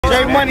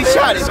JMoney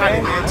shot it,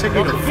 man. Take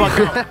me the fuck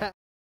out.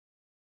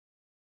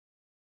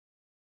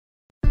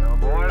 Well,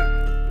 boys,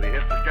 we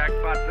hit the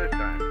jackpot this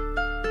time.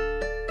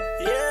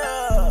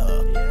 Yeah.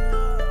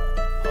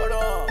 Hold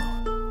on.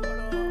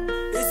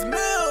 It's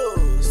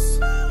Mills.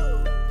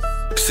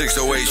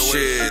 608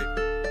 shit.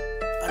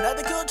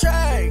 Another cool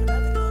track.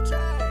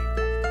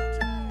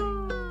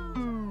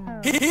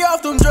 He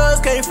off them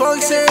drugs, can't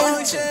function.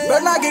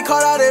 Better not get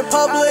caught out in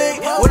public.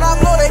 When I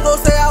blow, they gon'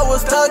 say I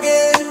was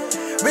thuggin'.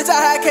 Bitch,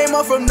 I came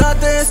up from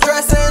nothing,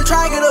 stressing.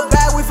 Try and get a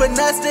bag, we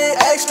finessed it.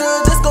 Extra,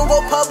 this gon'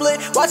 go public.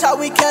 Watch how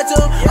we catch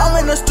 'em. I'm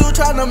in the stew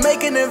trying to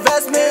make an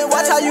investment.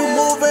 Watch how you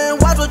moving,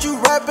 watch what you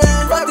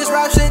reppin'. Fuck this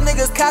rap shit,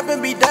 niggas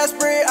capping, be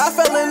desperate. I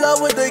fell in love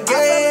with the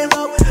game.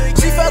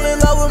 She fell in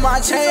love with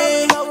my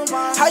chain.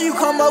 How you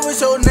come up with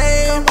your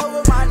name?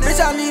 Bitch,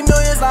 I need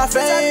millions, not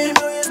fame.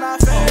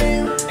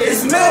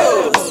 It's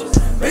Mills.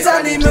 Bitch,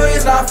 I need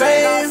millions, not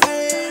fame.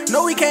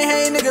 No, we can't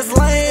hang niggas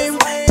lame.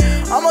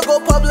 I'ma go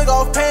public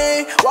off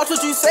pain. Watch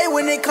what you say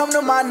when it come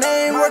to my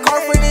name. Work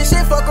hard for this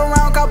shit, fuck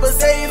around, cop a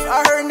safe.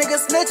 I heard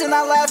niggas snitching,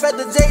 I laugh at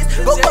the jakes.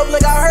 Go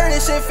public, I heard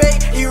this shit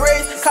fake,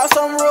 erase. Cop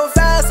something real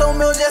fast, so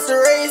Mills just a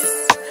race.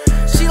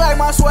 She like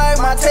my swag,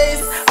 my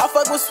taste. I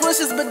fuck with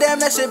swishes, but damn,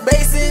 that shit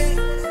basic.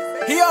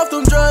 He off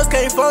them drugs,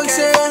 can't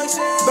function.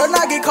 Better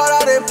not get caught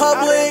out in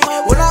public.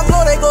 When I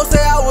blow, they gon'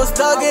 say I was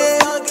thuggin'.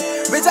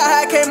 Bitch,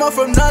 I came up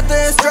from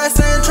nothing,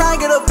 stressing. Try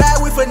and get a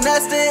bag, we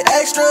finessed it.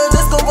 Extra,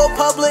 this gon' go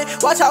public.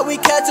 Watch how we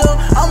catch 'em.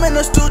 I'm in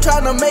the stew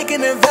trying to make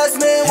an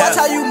investment. Watch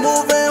how you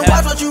moving,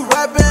 watch what you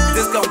reppin'.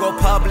 This gon' go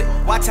public.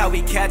 Watch how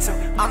we catch 'em.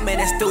 I'm in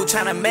the stew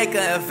trying to make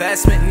an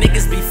investment.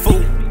 Niggas be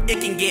fooled. It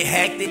can get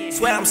hectic.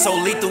 Swear I'm so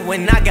lethal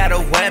when I got a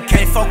weapon.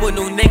 Can't fuck with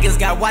new niggas,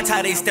 gotta watch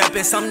how they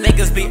steppin'. Some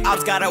niggas be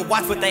ops, gotta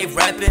watch what they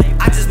reppin'.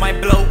 I just might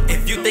blow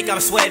if you think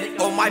I'm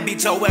sweating, or might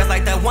beat your ass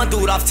like that one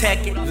dude off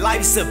Tekken.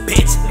 Life's a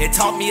bitch, it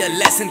taught me a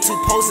lesson. Two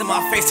pose in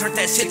my face, turned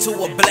that shit to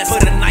a blessing.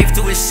 Put a knife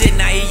through his shit,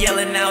 now he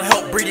yelling out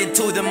help. Breathing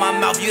tooth in my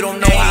mouth, you don't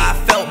know how I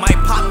felt. Might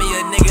pop me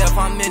a nigga if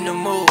I'm in the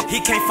mood. He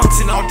can't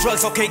function on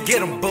drugs, okay,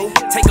 get him, boo.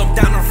 Take him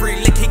down a free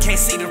lick, he can't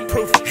see the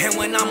proof. And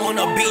when I'm on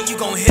the beat, you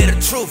gon' hear the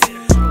truth.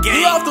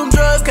 He off them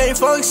drugs, can't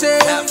function.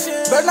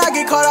 Better not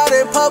get caught out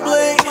in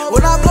public.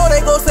 When I blow,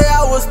 they gon' say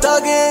I was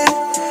thuggin'.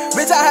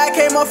 Bitch, I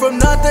came up from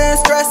nothing,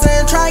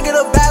 stressing. Try and get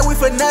a bag, we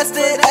finessed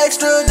it.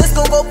 Extra, this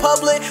gon' go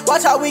public.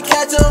 Watch how we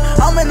catch 'em.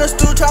 I'm in the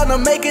stew trying to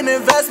make an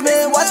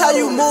investment. Watch how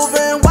you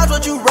moving, watch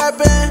what you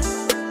reppin'.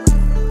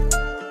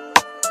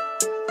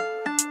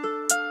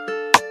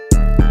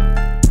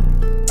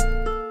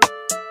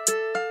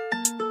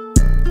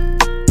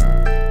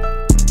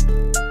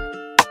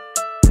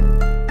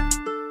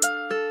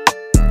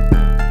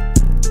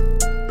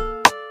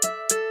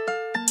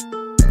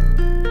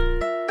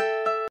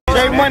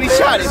 JMoney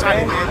shot it,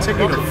 man. Take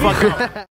me the fuck out.